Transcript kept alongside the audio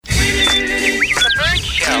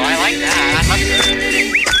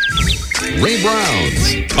Ray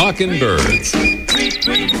Brown's Talkin' Birds.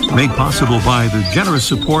 Made possible by the generous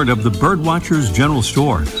support of the Birdwatchers General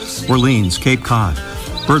Store, Orleans, Cape Cod.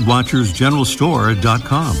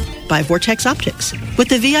 Birdwatchersgeneralstore.com. By Vortex Optics with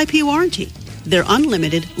the VIP warranty. Their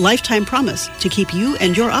unlimited lifetime promise to keep you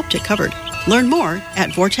and your optic covered. Learn more at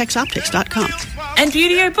vortexoptics.com. And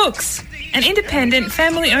Buteo Books, an independent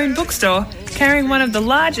family-owned bookstore carrying one of the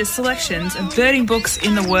largest selections of birding books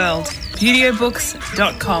in the world.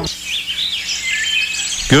 ButeoBooks.com.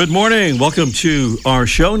 Good morning. Welcome to our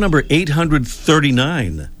show number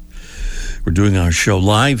 839. We're doing our show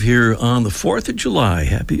live here on the 4th of July.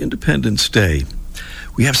 Happy Independence Day.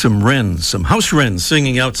 We have some wrens, some house wrens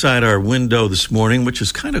singing outside our window this morning, which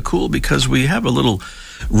is kind of cool because we have a little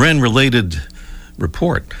wren-related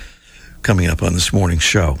report coming up on this morning's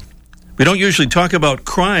show. We don't usually talk about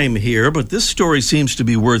crime here, but this story seems to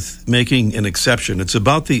be worth making an exception. It's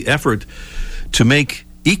about the effort to make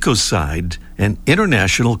ecocide an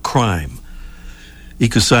international crime.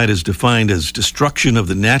 Ecocide is defined as destruction of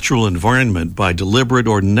the natural environment by deliberate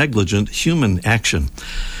or negligent human action.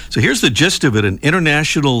 So here's the gist of it. An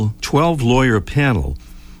international 12-lawyer panel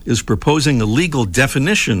is proposing a legal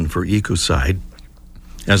definition for ecocide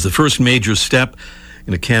as the first major step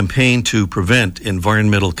in a campaign to prevent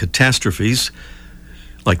environmental catastrophes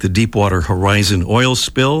like the Deepwater Horizon oil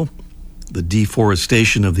spill, the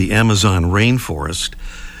deforestation of the Amazon rainforest,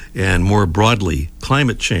 and more broadly,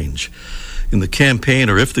 climate change. In the campaign,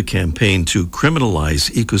 or if the campaign to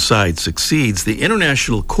criminalize ecocide succeeds, the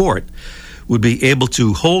International Court would be able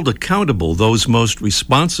to hold accountable those most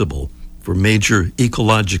responsible for major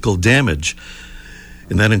ecological damage,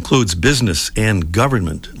 and that includes business and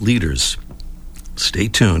government leaders. Stay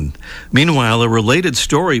tuned. Meanwhile, a related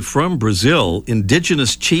story from Brazil,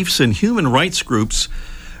 indigenous chiefs and human rights groups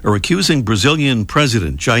are accusing Brazilian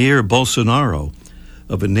President Jair Bolsonaro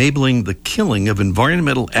of enabling the killing of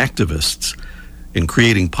environmental activists and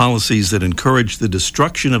creating policies that encourage the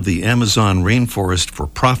destruction of the Amazon rainforest for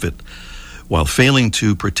profit while failing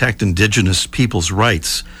to protect indigenous people's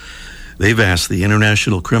rights. They've asked the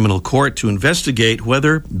International Criminal Court to investigate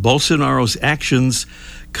whether Bolsonaro's actions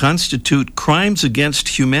constitute crimes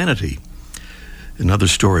against humanity. Another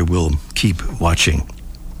story we'll keep watching.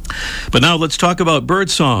 But now let's talk about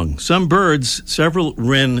birdsong. Some birds, several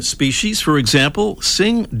wren species, for example,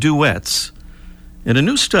 sing duets. And a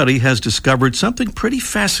new study has discovered something pretty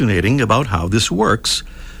fascinating about how this works,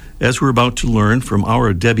 as we're about to learn from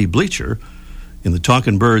our Debbie Bleacher in the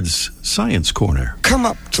Talkin' Birds Science Corner. Come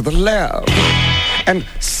up to the lab and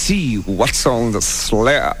see what's on the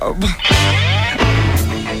slab.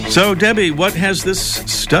 So, Debbie, what has this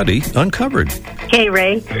study uncovered? Hey,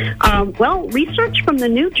 Ray. Well, research from the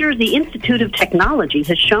New Jersey Institute of Technology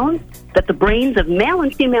has shown that the brains of male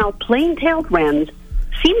and female plain-tailed wrens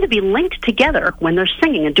seem to be linked together when they're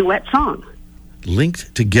singing a duet song.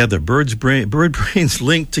 Linked together. Bird brains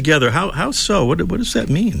linked together. How so? What does that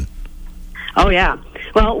mean? Oh, yeah.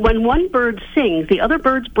 Well, when one bird sings, the other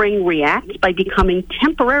bird's brain reacts by becoming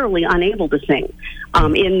temporarily unable to sing.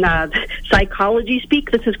 In psychology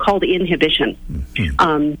speak, this is called inhibition.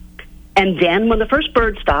 Mm-hmm. And then when the first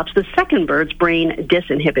bird stops, the second bird's brain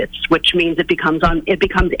disinhibits, which means it becomes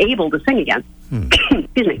able to sing again.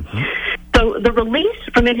 Excuse me. Mm-hmm. So the release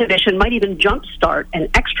from inhibition might even jumpstart an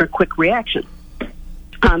extra quick reaction.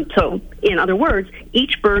 So, in other words,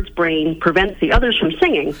 each bird's brain prevents the others from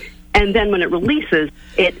singing, and then when it releases,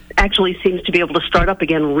 it actually seems to be able to start up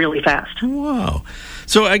again really fast. Wow.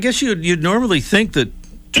 So I guess you'd normally think that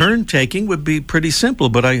turn-taking would be pretty simple,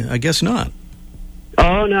 but I guess not.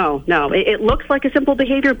 Oh, no. It looks like a simple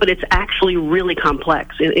behavior, but it's actually really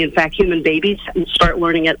complex. In fact, human babies start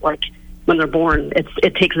learning it like when they're born.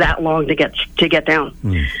 It takes that long to get down.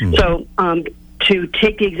 Mm-hmm. So to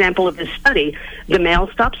take the example of this study, the male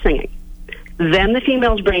stops singing. Then the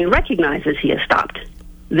female's brain recognizes he has stopped.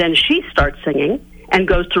 Then she starts singing and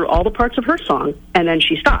goes through all the parts of her song, and then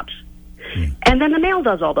she stops. And then the male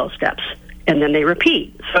does all those steps, and then they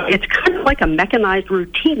repeat. So it's kind of like a mechanized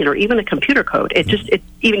routine or even a computer code.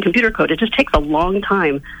 Even computer code, it just takes a long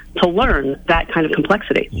time to learn that kind of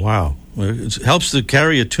complexity. Wow. Well, it helps to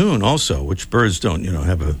carry a tune also, which birds don't,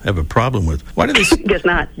 have a problem with. Why do they? Guess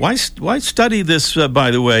not. Why study this,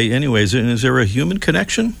 by the way, anyways? Is there a human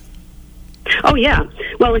connection? Oh, yeah.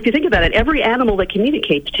 Well, if you think about it, every animal that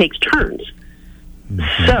communicates takes turns.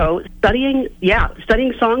 Mm-hmm. So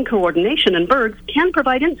studying song coordination in birds can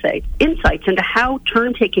provide insights into how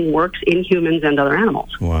turn-taking works in humans and other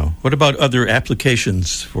animals. Wow. What about other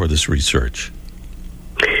applications for this research?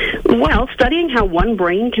 Well, studying how one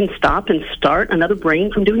brain can stop and start another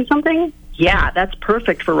brain from doing something, yeah, that's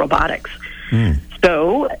perfect for robotics.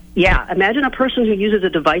 So, yeah, imagine a person who uses a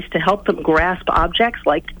device to help them grasp objects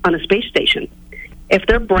like on a space station. If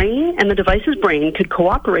their brain and the device's brain could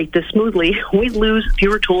cooperate this smoothly, we'd lose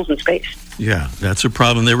fewer tools in space. Yeah, that's a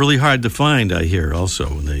problem. They're really hard to find, I hear, also,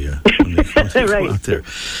 when they go Right. out there.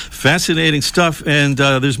 Fascinating stuff, and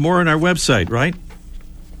there's more on our website, right?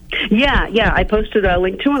 Yeah. I posted a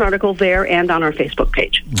link to an article there and on our Facebook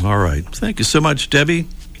page. All right. Thank you so much, Debbie.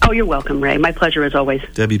 Oh, you're welcome, Ray. My pleasure as always.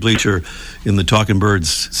 Debbie Bleacher in the Talking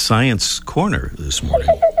Birds Science Corner this morning.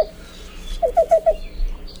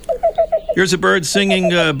 Here's a bird singing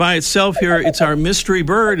by itself here. It's our mystery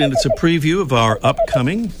bird, and it's a preview of our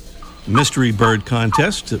upcoming mystery bird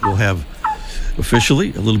contest that we'll have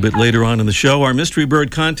officially a little bit later on in the show. Our mystery bird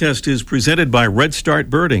contest is presented by Red Start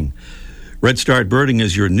Birding. Red Start Birding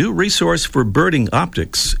is your new resource for birding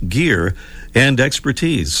optics, gear, and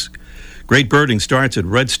expertise. Great birding starts at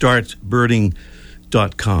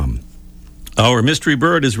redstartbirding.com. Our mystery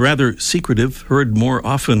bird is rather secretive, heard more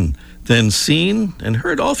often than seen, and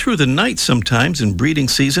heard all through the night sometimes in breeding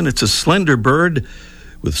season. It's a slender bird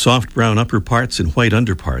with soft brown upper parts and white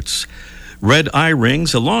underparts. Red eye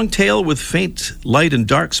rings, a long tail with faint light and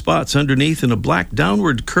dark spots underneath, and a black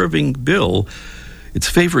downward curving bill. Its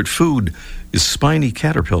favorite food is spiny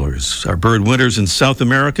caterpillars. Our bird winters in South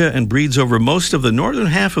America and breeds over most of the northern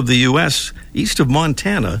half of the U.S., east of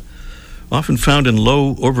Montana, often found in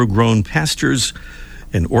low, overgrown pastures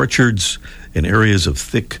and orchards and areas of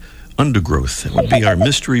thick undergrowth. That would be our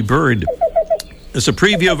mystery bird. As a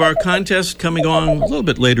preview of our contest coming on a little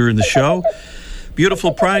bit later in the show,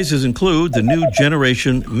 beautiful prizes include the new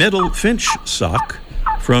generation metal finch sock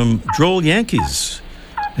from Droll Yankees.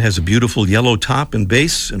 It has a beautiful yellow top and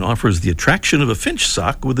base and offers the attraction of a finch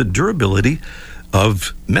sock with the durability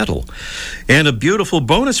of metal. And a beautiful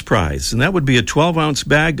bonus prize, and that would be a 12-ounce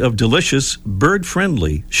bag of delicious,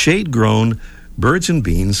 bird-friendly, shade-grown Birds and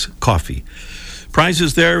Beans coffee.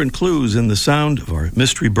 Prizes there and clues in the sound of our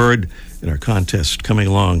mystery bird in our contest coming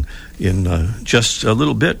along in just a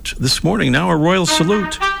little bit this morning. Now a royal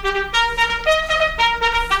salute.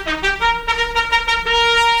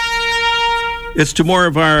 It's to more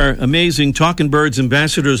of our amazing Talking Birds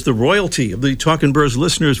ambassadors, the royalty of the Talking Birds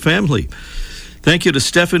listeners family. Thank you to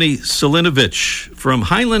Stephanie Selinovich from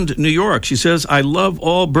Highland, New York. She says, I love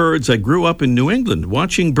all birds. I grew up in New England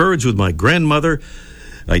watching birds with my grandmother.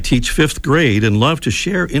 I teach 5th grade and love to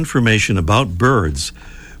share information about birds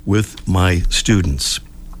with my students.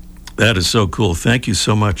 That is so cool. Thank you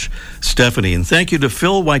so much, Stephanie. And thank you to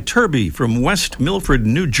Phil Wyterby from West Milford,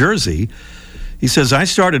 New Jersey. He says, I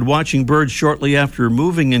started watching birds shortly after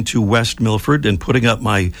moving into West Milford and putting up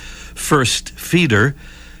my first feeder.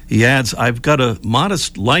 He adds, I've got a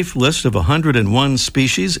modest life list of 101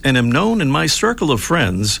 species and am known in my circle of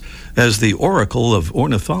friends as the Oracle of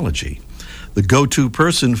Ornithology. The go-to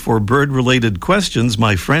person for bird-related questions.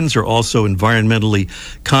 My friends are also environmentally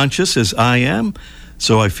conscious as I am,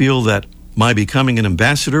 so I feel that my becoming an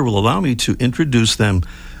ambassador will allow me to introduce them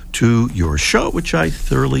to your show, which I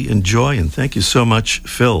thoroughly enjoy, and thank you so much,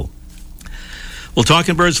 Phil. Well,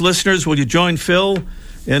 Talking Birds listeners, will you join Phil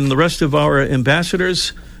and the rest of our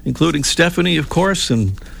ambassadors, including Stephanie, of course,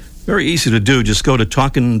 and very easy to do. Just go to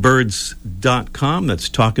talkingbirds.com. That's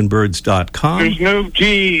talkingbirds.com. There's no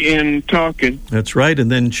G in talking. That's right,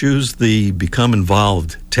 and then choose the Become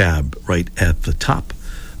Involved tab right at the top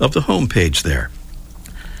of the homepage there.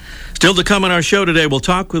 Still to come on our show today, we'll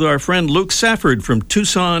talk with our friend Luke Safford from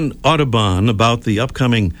Tucson Audubon about the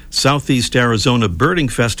upcoming Southeast Arizona Birding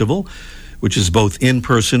Festival, which is both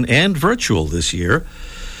in-person and virtual this year.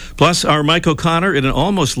 Plus, our Mike O'Connor, in an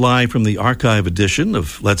almost live from the archive edition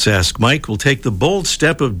of Let's Ask Mike, will take the bold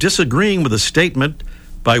step of disagreeing with a statement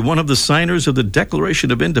by one of the signers of the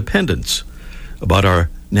Declaration of Independence about our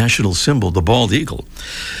national symbol, the bald eagle.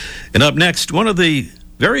 And up next, one of the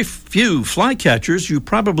very few flycatchers you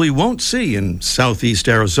probably won't see in Southeast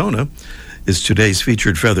Arizona is today's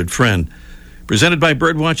featured feathered friend. Presented by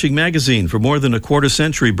Birdwatching Magazine. For more than a quarter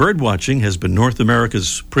century, Birdwatching has been North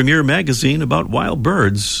America's premier magazine about wild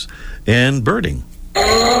birds and birding.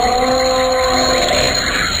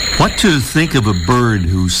 What to think of a bird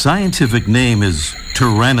whose scientific name is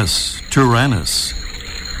Tyrannus tyrannus?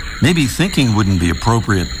 Maybe thinking wouldn't be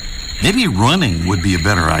appropriate. Maybe running would be a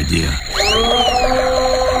better idea.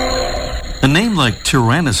 A name like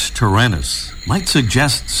Tyrannus tyrannus might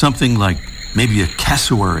suggest something like maybe a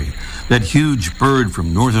cassowary, that huge bird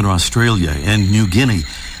from northern Australia and New Guinea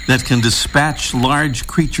that can dispatch large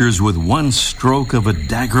creatures with one stroke of a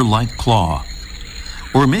dagger-like claw.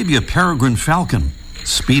 Or maybe a peregrine falcon,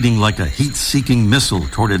 speeding like a heat-seeking missile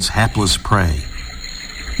toward its hapless prey.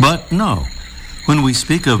 But no, When we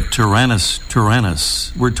speak of Tyrannus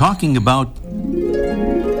tyrannus, we're talking about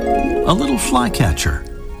a little flycatcher.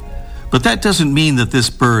 But that doesn't mean that this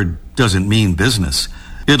bird doesn't mean business.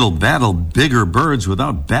 It'll battle bigger birds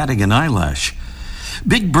without batting an eyelash.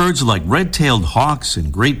 Big birds like red-tailed hawks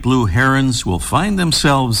and great blue herons will find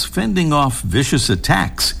themselves fending off vicious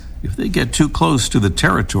attacks if they get too close to the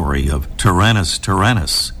territory of Tyrannus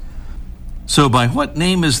tyrannus. So by what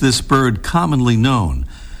name is this bird commonly known?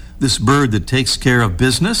 This bird that takes care of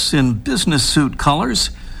business in business suit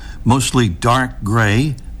colors, mostly dark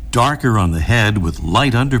gray, darker on the head with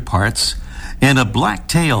light underparts, and a black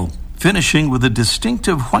tail finishing with a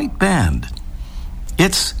distinctive white band.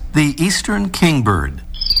 It's the eastern kingbird.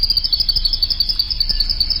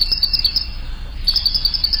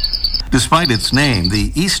 Despite its name,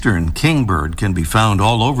 the eastern kingbird can be found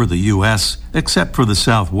all over the U.S. except for the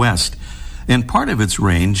Southwest, and part of its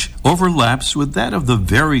range overlaps with that of the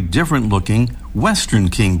very different-looking western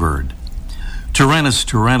kingbird. Tyrannus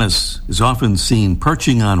tyrannus is often seen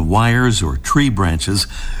perching on wires or tree branches,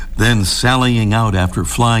 then sallying out after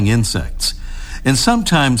flying insects, and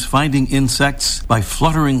sometimes finding insects by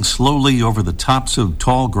fluttering slowly over the tops of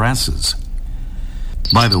tall grasses.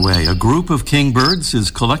 By the way, a group of kingbirds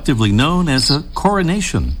is collectively known as a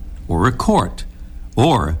coronation, or a court,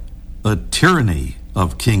 or a tyranny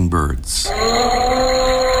of kingbirds.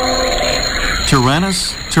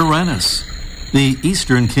 Tyrannus tyrannus, the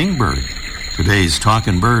eastern kingbird. Today's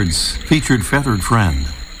Talkin' Birds featured feathered friend.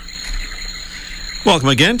 Welcome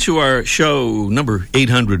again to our show number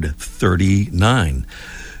 839.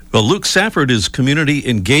 Well, Luke Safford is Community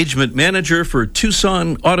Engagement Manager for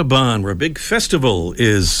Tucson Audubon, where a big festival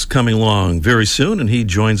is coming along very soon, and he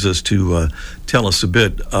joins us to tell us a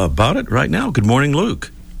bit about it right now. Good morning,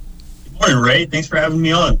 Luke. Good morning, Ray. Thanks for having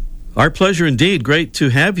me on. Our pleasure indeed. Great to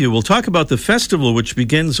have you. We'll talk about the festival, which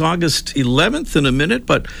begins August 11th in a minute,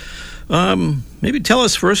 but maybe tell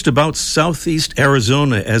us first about Southeast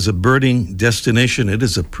Arizona as a birding destination. It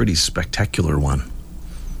is a pretty spectacular one.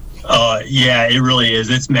 Yeah, it really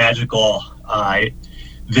is. It's magical. I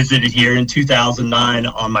visited here in 2009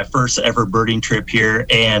 on my first ever birding trip here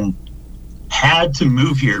and had to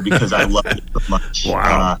move here because I loved it so much.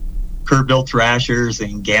 Wow. Curve-bill thrashers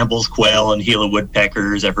and Gambel's quail and Gila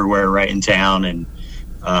woodpeckers everywhere right in town, and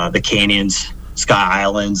the canyons, sky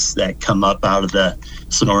islands that come up out of the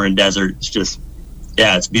Sonoran Desert. It's just,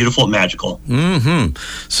 yeah, it's beautiful and magical. Mm-hmm.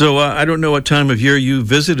 So I don't know what time of year you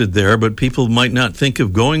visited there, but people might not think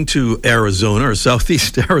of going to Arizona or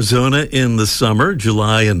Southeast Arizona in the summer,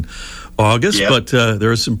 July and August, Yep. but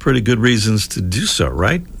there are some pretty good reasons to do so,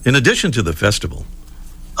 right? In addition to the festival.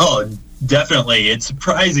 Oh, definitely. It's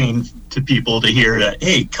surprising to people to hear that,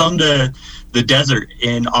 hey, come to the desert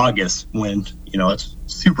in August when, it's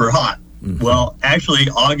super hot. Mm-hmm. Well, actually,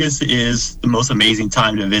 August is the most amazing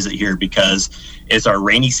time to visit here because it's our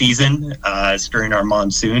rainy season. It's during our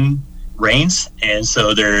monsoon rains, and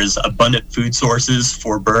so there's abundant food sources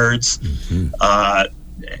for birds. Mm-hmm.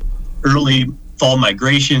 Early fall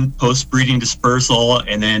migration, post-breeding dispersal,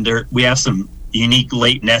 and then we have some unique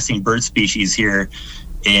late nesting bird species here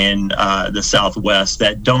in the Southwest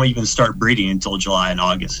that don't even start breeding until July and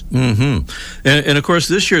August. Mm-hmm. And of course,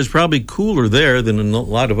 this year is probably cooler there than in a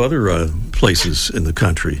lot of other places in the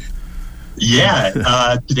country. Yeah,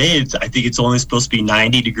 today I think it's only supposed to be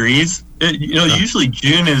 90 degrees. Usually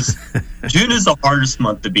June is the hardest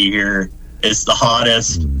month to be here. It's the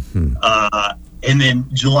hottest. Mm-hmm. And then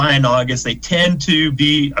July and August, they tend to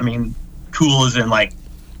be, cool as in like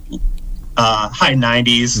high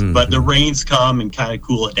 90s, mm-hmm. but the rains come and kind of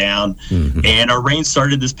cool it down. Mm-hmm. And our rain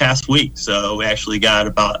started this past week, so we actually got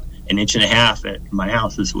about 1.5 inches at my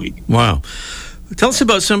house this week. Wow. Tell us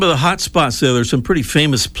about some of the hot spots there. There's some pretty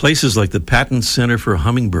famous places like the Patton Center for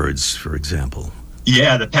Hummingbirds, for example.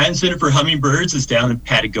 Yeah, the Patton Center for Hummingbirds is down in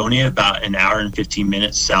Patagonia, about an hour and 15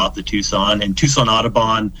 minutes south of Tucson, and Tucson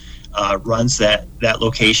Audubon runs that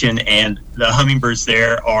location, and the hummingbirds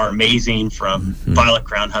there are amazing, from mm-hmm.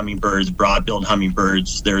 violet-crowned hummingbirds, broad-billed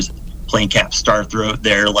hummingbirds. There's plain-capped starthroat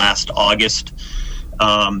there last August.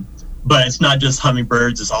 But it's not just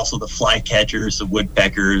hummingbirds, it's also the flycatchers, the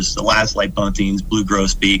woodpeckers, the lazuli buntings, blue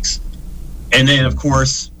grosbeaks. And then, of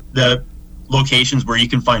course, the locations where you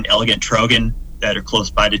can find elegant trogon that are close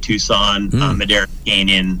by to Tucson, Madera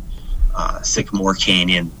Canyon, Sycamore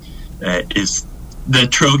Canyon. The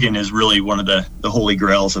trogon is really one of the holy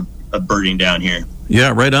grails of birding down here.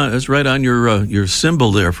 Yeah, right on. That's right on your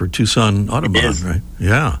symbol there for Tucson Audubon, right?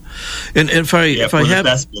 Yeah. And if I have the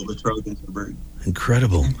festival, the trogon's a bird.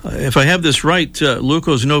 Incredible. If I have this right, Luke,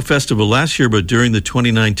 was no festival last year, but during the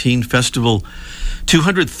 2019 festival,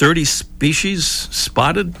 230 species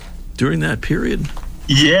spotted during that period?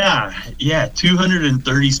 Yeah,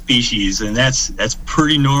 230 species, and that's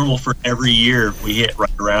pretty normal for every year. We hit right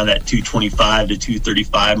around that 225 to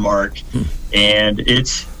 235 mark, and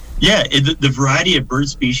the variety of bird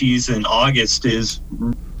species in August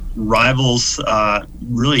rivals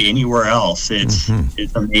really anywhere else. It's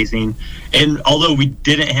amazing, and although we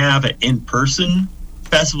didn't have an in-person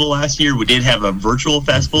festival last year, we did have a virtual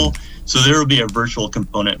festival, so there will be a virtual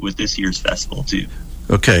component with this year's festival too.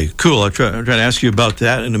 Okay, cool. I'll try to ask you about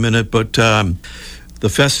that in a minute, but the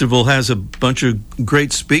festival has a bunch of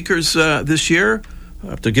great speakers this year. I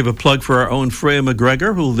have to give a plug for our own Freya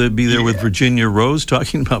McGregor, who will be there with Virginia Rose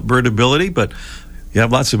talking about birdability, but you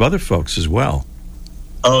have lots of other folks as well.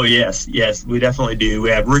 Oh, yes, we definitely do. We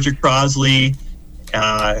have Richard Crosley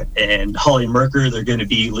and Holly Merker. They're going to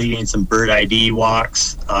be leading some bird ID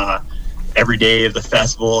walks every day of the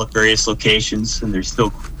festival at various locations, and there's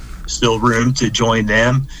still room to join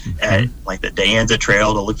them at like the De Anza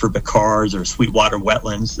Trail to look for Bacards or Sweetwater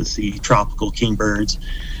Wetlands to see tropical kingbirds.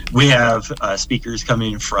 We have speakers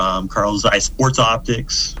coming from Carl Zeiss Sports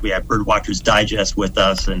Optics. We have Birdwatchers Digest with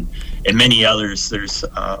us, and many others. There's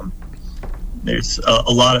a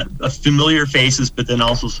lot of familiar faces, but then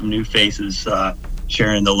also some new faces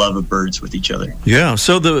sharing the love of birds with each other. Yeah,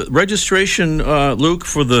 so the registration, Luke,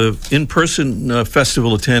 for the in-person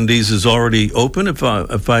festival attendees is already open, if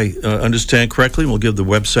I understand correctly. We'll give the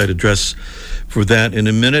website address for that in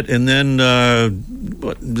a minute. And then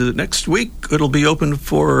next week, it'll be open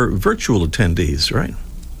for virtual attendees, right?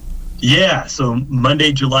 Yeah, so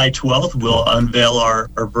Monday, July 12th, we'll unveil our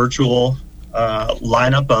virtual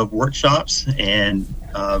lineup of workshops and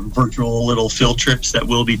virtual little field trips that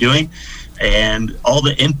we'll be doing. And all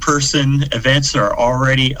the in-person events are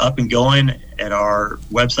already up and going at our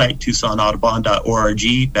website,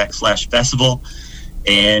 TucsonAudubon.org/festival.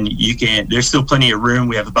 And there's still plenty of room.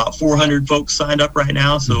 We have about 400 folks signed up right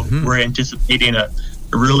now. So we're anticipating a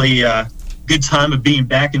really good time of being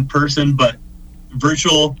back in person, but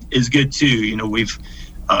virtual is good too. You know, we've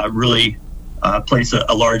really placed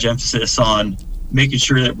a large emphasis on making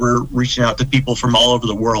sure that we're reaching out to people from all over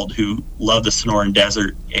the world who love the Sonoran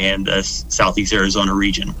Desert and the Southeast Arizona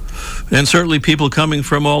region. And certainly people coming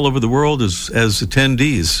from all over the world as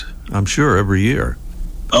attendees, I'm sure, every year.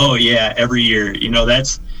 Oh, yeah, every year. You know,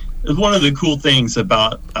 that's one of the cool things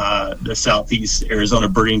about the Southeast Arizona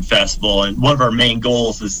Birding Festival. And one of our main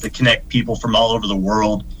goals is to connect people from all over the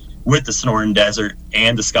world with the Sonoran Desert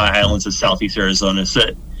and the Sky Islands of Southeast Arizona, so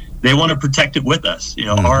that they want to protect it with us. You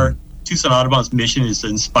know, our Tucson Audubon's mission is to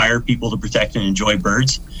inspire people to protect and enjoy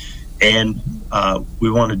birds, and we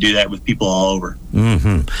want to do that with people all over.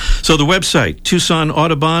 So the website,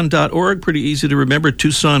 TucsonAudubon.org, pretty easy to remember,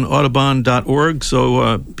 TucsonAudubon.org,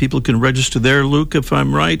 so people can register there, Luke, if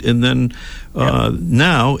I'm right, and then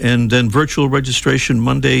now, and then virtual registration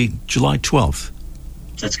Monday, July 12th.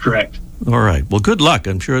 That's correct. All right. Well, good luck.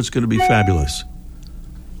 I'm sure it's going to be fabulous.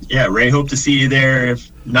 Yeah, Ray, hope to see you there.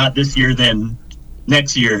 If not this year, then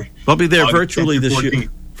next year. I'll be there virtually this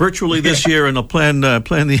year. Virtually this year, and I'll plan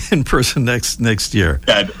the in-person next year.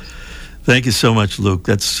 Thank you so much, Luke.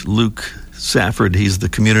 That's Luke Safford. He's the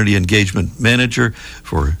Community Engagement Manager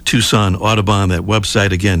for Tucson Audubon. That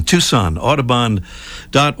website again,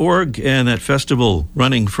 TucsonAudubon.org, and that festival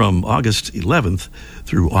running from August 11th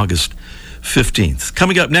through August 15th.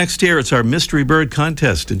 Coming up next here, it's our Mystery Bird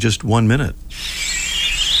Contest in just 1 minute.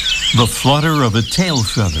 The flutter of a tail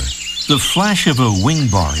feather, the flash of a wing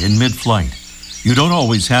bar in mid-flight. You don't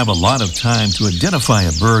always have a lot of time to identify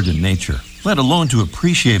a bird in nature, let alone to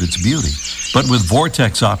appreciate its beauty. But with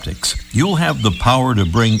Vortex Optics, you'll have the power to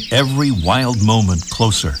bring every wild moment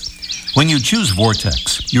closer. When you choose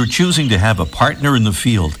Vortex, you're choosing to have a partner in the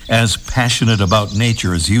field as passionate about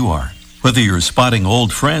nature as you are. Whether you're spotting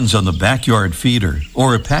old friends on the backyard feeder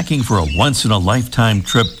or packing for a once-in-a-lifetime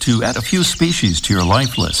trip to add a few species to your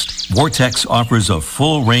life list, Vortex offers a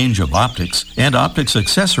full range of optics and optics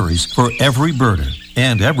accessories for every birder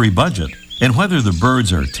and every budget. And whether the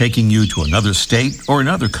birds are taking you to another state or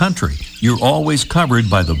another country, you're always covered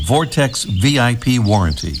by the Vortex VIP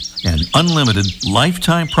warranty, an unlimited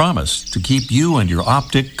lifetime promise to keep you and your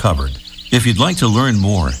optic covered. If you'd like to learn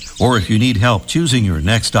more, or if you need help choosing your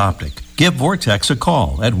next optic, give Vortex a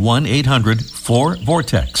call at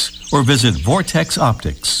 1-800-4VORTEX or visit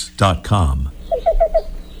vortexoptics.com.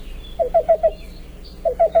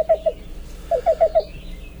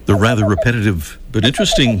 The rather repetitive but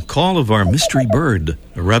interesting call of our mystery bird,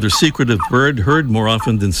 a rather secretive bird heard more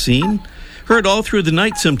often than seen, heard all through the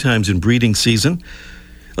night sometimes in breeding season,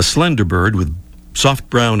 a slender bird with soft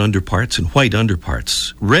brown underparts and white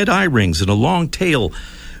underparts, red eye rings and a long tail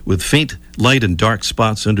with faint light and dark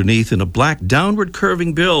spots underneath, and a black downward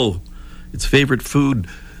curving bill. Its favorite food,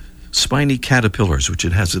 spiny caterpillars, which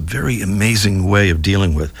it has a very amazing way of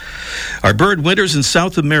dealing with. Our bird winters in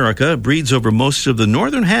South America, breeds over most of the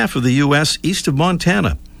northern half of the U.S. east of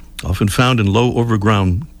Montana, often found in low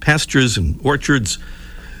overground pastures and orchards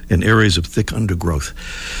and areas of thick undergrowth.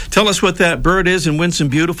 Tell us what that bird is and win some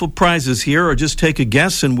beautiful prizes here, or just take a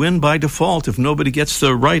guess and win by default if nobody gets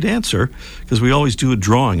the right answer, because we always do a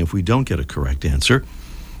drawing if we don't get a correct answer.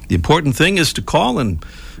 The important thing is to call and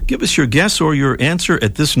give us your guess or your answer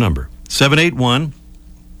at this number,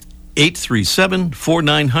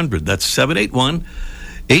 781-837-4900. That's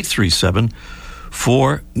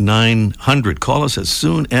 781-837-4900. Call us as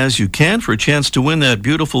soon as you can for a chance to win that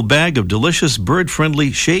beautiful bag of delicious,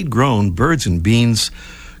 bird-friendly, shade-grown Birds and Beans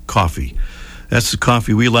coffee. That's the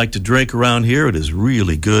coffee we like to drink around here. It is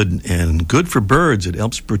really good and good for birds. It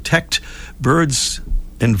helps protect birds'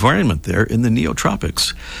 environment there in the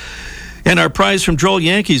neotropics. And our prize from Droll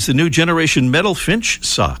Yankees, the new generation metal Finch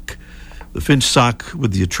sock. The Finch sock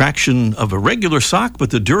with the attraction of a regular sock,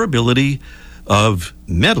 but the durability of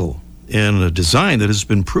metal, and a design that has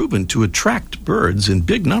been proven to attract birds in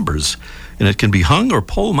big numbers. And it can be hung or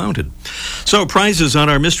pole mounted. So prizes on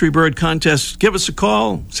our Mystery Bird contest. Give us a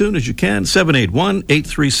call as soon as you can.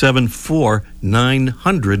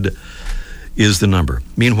 781-837-4900 is the number.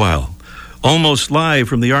 Meanwhile, almost live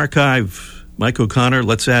from the archive, Mike O'Connor.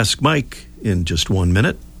 Let's ask Mike in just 1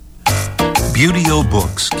 minute. Beauty-O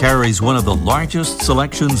Books carries one of the largest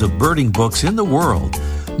selections of birding books in the world.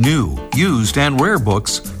 New, used, and rare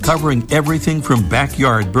books covering everything from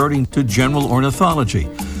backyard birding to general ornithology,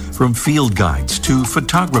 from field guides to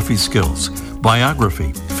photography skills,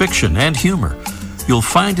 biography, fiction, and humor. You'll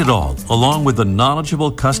find it all, along with the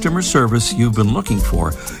knowledgeable customer service you've been looking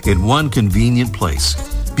for, in one convenient place.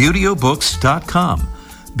 BeautyOBooks.com.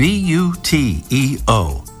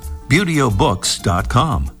 B-U-T-E-O.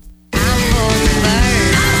 BeautyOBooks.com.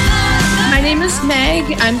 My name is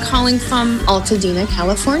Meg. I'm calling from Altadena,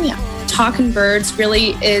 California. Talking Birds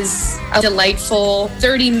really is a delightful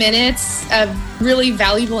 30 minutes of really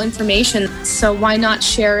valuable information. So why not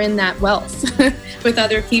share in that wealth with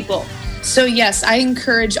other people? So yes, I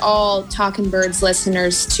encourage all Talking Birds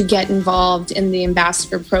listeners to get involved in the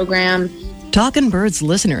Ambassador Program. Talkin' Birds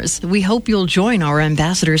listeners, we hope you'll join our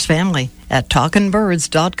ambassadors family at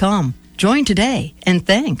talkinbirds.com. Join today, and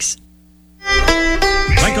thanks.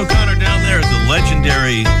 Mike O'Connor down there at the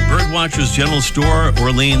legendary Birdwatchers General Store,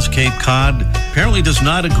 Orleans, Cape Cod, apparently does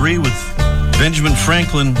not agree with Benjamin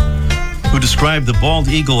Franklin, who described the bald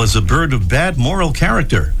eagle as a bird of bad moral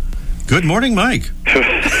character. Good morning, Mike.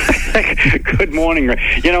 Good morning.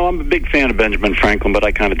 You know, I'm a big fan of Benjamin Franklin, but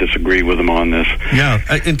I kind of disagree with him on this. Yeah.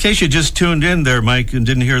 In case you just tuned in there, Mike, and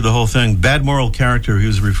didn't hear the whole thing, bad moral character, he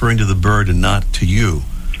was referring to the bird and not to you.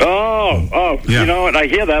 Oh, yeah. You know, and I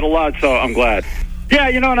hear that a lot, so I'm glad. Yeah,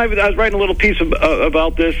 you know, and I was writing a little piece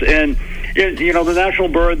about this, and, you know, the national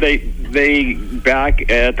bird, they back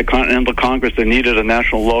at the Continental Congress, they needed a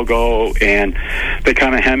national logo, and they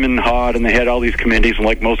kind of hem and hawed, and they had all these committees, and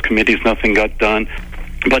like most committees, nothing got done.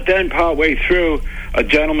 But then partway through, a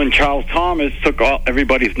gentleman, Charles Thomas, took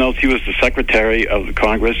everybody's notes. He was the secretary of the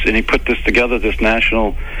Congress, and he put this together, this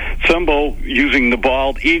national symbol, using the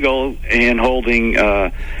bald eagle and holding,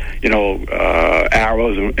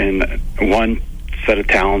 arrows in one set of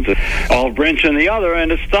talons, olive branch in the other,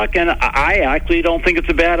 and it's stuck. And I actually don't think it's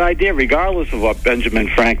a bad idea, regardless of what Benjamin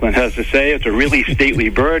Franklin has to say. It's a really stately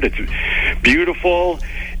bird. It's beautiful.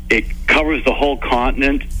 It covers the whole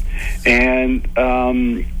continent. And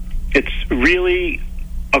it's really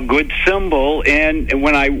a good symbol. And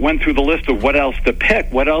when I went through the list of what else to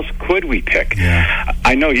pick, what else could we pick? Yeah.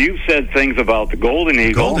 I know you've said things about the golden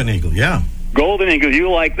eagle. Golden eagle, yeah. Golden eagle,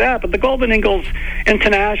 you like that, but the golden eagle's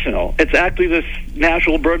international. It's actually this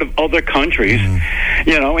national bird of other countries,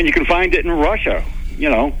 you know, and you can find it in Russia. You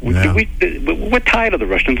know, yeah. we're tired of the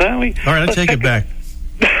Russians, aren't we? All right, I'll take it back.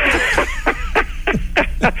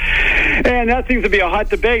 And that seems to be a hot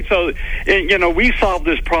debate. So, you know, we solved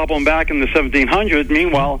this problem back in the 1700s.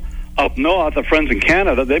 Meanwhile, up north, our friends in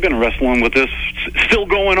Canada, they've been wrestling with this, still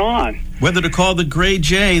going on. Whether to call the gray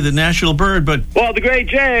jay the national bird, but... Well, the gray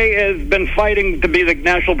jay has been fighting to be the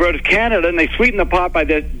national bird of Canada, and they sweetened the pot by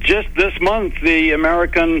that just this month, the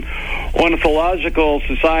American Ornithological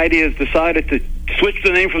Society has decided to switch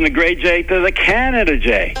the name from the gray jay to the Canada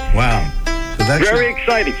jay. Wow. So that's very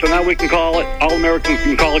exciting. So now we can call it, all Americans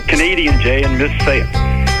can call it Canadian jay and say it.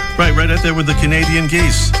 Right out there with the Canadian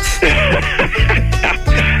geese.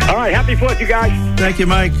 All right, happy 4th, you guys. Thank you,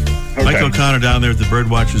 Mike. Okay. Mike O'Connor down there at the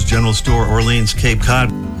Birdwatchers General Store, Orleans, Cape Cod.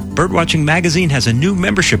 Birdwatching Magazine has a new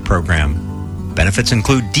membership program. Benefits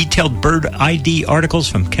include detailed bird ID articles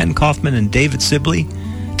from Ken Kaufman and David Sibley,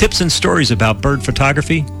 tips and stories about bird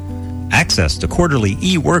photography, access to quarterly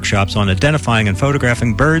e-workshops on identifying and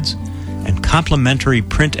photographing birds, and complimentary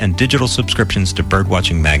print and digital subscriptions to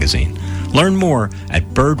Birdwatching Magazine. Learn more at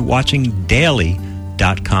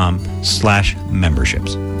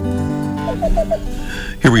birdwatchingdaily.com/memberships.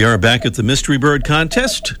 Here we are back at the Mystery Bird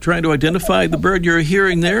Contest, trying to identify the bird you're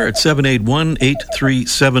hearing there at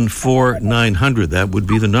 781-837-4900. That would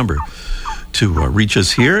be the number to reach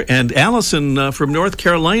us here. And Allison from North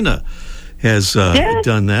Carolina has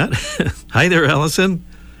done that. Hi there, Allison.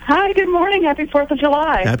 Hi, good morning. Happy 4th of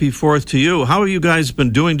July. Happy 4th to you. How have you guys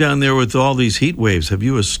been doing down there with all these heat waves? Have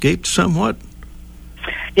you escaped somewhat?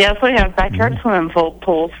 Yes, we have backyard swimming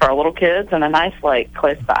pools for our little kids and a nice lake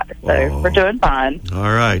close by. So we're doing fine.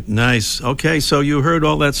 All right, nice. Okay, so you heard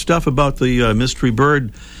all that stuff about the mystery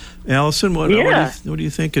bird, Allison. What do you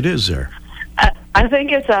think it is there? I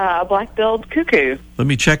think it's a black-billed cuckoo. Let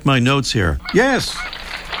me check my notes here. Yes.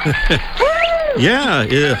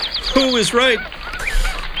 yeah. Who is right?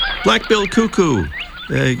 Black-billed cuckoo.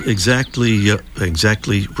 Exactly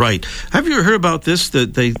right. Have you heard about this,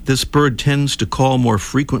 that this bird tends to call more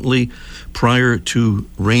frequently prior to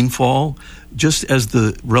rainfall, just as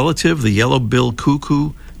the relative, the yellow-billed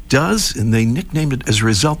cuckoo, does? And they nicknamed it, as a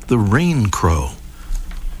result, the rain crow.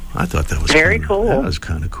 I thought that was very cool. That was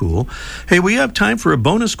kind of cool. Hey, we have time for a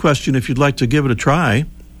bonus question if you'd like to give it a try.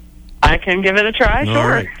 I can give it a try, sure. All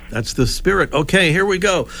right, that's the spirit. Okay, here we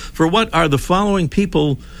go. For what are the following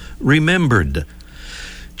people remembered?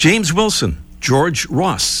 James Wilson, George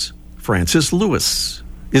Ross, Francis Lewis.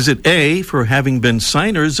 Is it A, for having been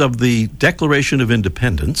signers of the Declaration of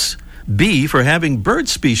Independence, B, for having bird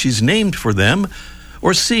species named for them,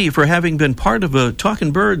 or C, for having been part of a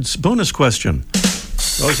Talkin' Birds bonus question?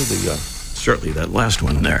 Those are the, certainly that last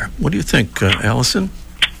one there. What do you think, Allison?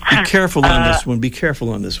 Be careful on this one. Be careful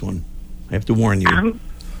on this one. I have to warn you.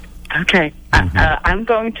 Okay. I'm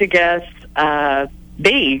going to guess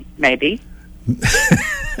B, maybe.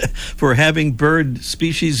 For having bird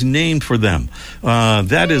species named for them.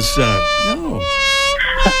 That is no.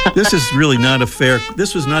 This is really not a fair.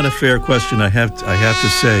 This was not a fair question. I have to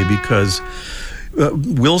say, because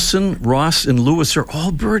Wilson, Ross, and Lewis are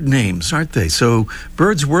all bird names, aren't they? So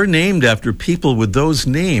birds were named after people with those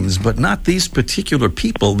names, but not these particular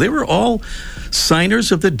people. They were all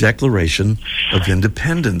signers of the Declaration of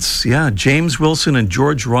Independence. Yeah, James Wilson and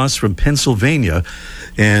George Ross from Pennsylvania,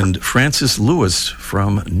 and Francis Lewis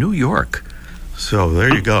from New York. So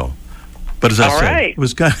there you go. But as I said, it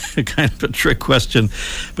was kind of a trick question.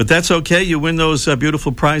 But that's okay. You win those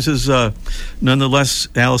beautiful prizes nonetheless,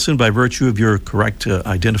 Allison, by virtue of your correct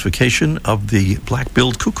identification of the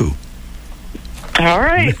black-billed cuckoo. All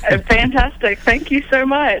right. Fantastic. Thank you so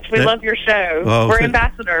much. We love your show. We're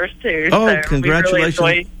ambassadors, too. Oh, so congratulations. We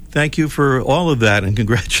really Thank you for all of that, and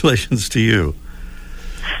congratulations to you.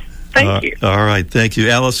 Thank you. All right. Thank you.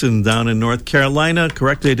 Allison down in North Carolina,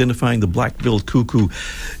 correctly identifying the black-billed cuckoo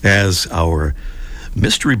as our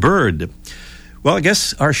mystery bird. Well, I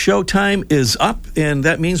guess our show time is up, and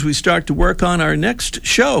that means we start to work on our next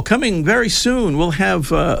show. Coming very soon, we'll have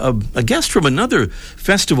a guest from another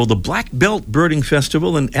festival, the Black Belt Birding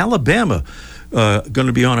Festival in Alabama, going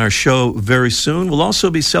to be on our show very soon. We'll also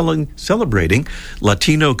be celebrating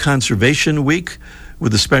Latino Conservation Week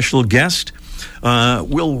with a special guest.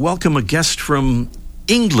 We'll welcome a guest from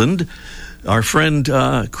England, our friend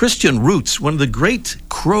Christian Roots, one of the great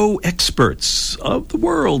crow experts of the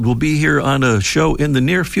world, will be here on a show in the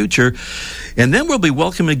near future. And then we'll be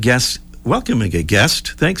welcoming a guest,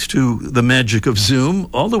 thanks to the magic of Zoom,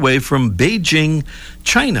 all the way from Beijing,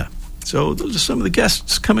 China. So those are some of the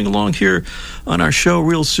guests coming along here on our show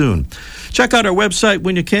real soon. Check out our website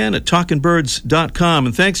when you can at talkinbirds.com.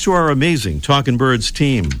 And thanks to our amazing Talkin' Birds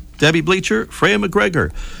team, Debbie Bleacher, Freya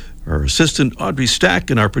McGregor, our assistant Audrey Stack,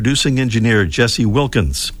 and our producing engineer Jesse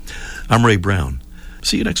Wilkins. I'm Ray Brown.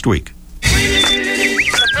 See you next week. The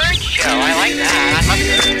Bird Show. I like that.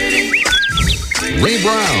 Ray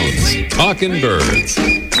Brown's Talkin' Birds.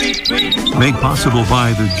 Made possible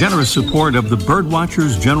by the generous support of the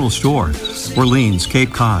Birdwatchers General Store, Orleans,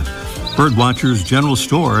 Cape Cod.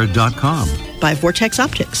 Birdwatchersgeneralstore.com. By Vortex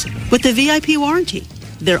Optics. With the VIP warranty,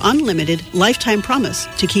 their unlimited lifetime promise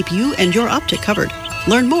to keep you and your optic covered.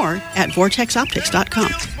 Learn more at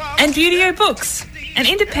vortexoptics.com. And Buteo Books, an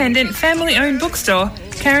independent family-owned bookstore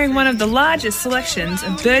carrying one of the largest selections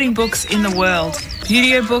of birding books in the world.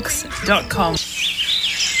 ButeoBooks.com.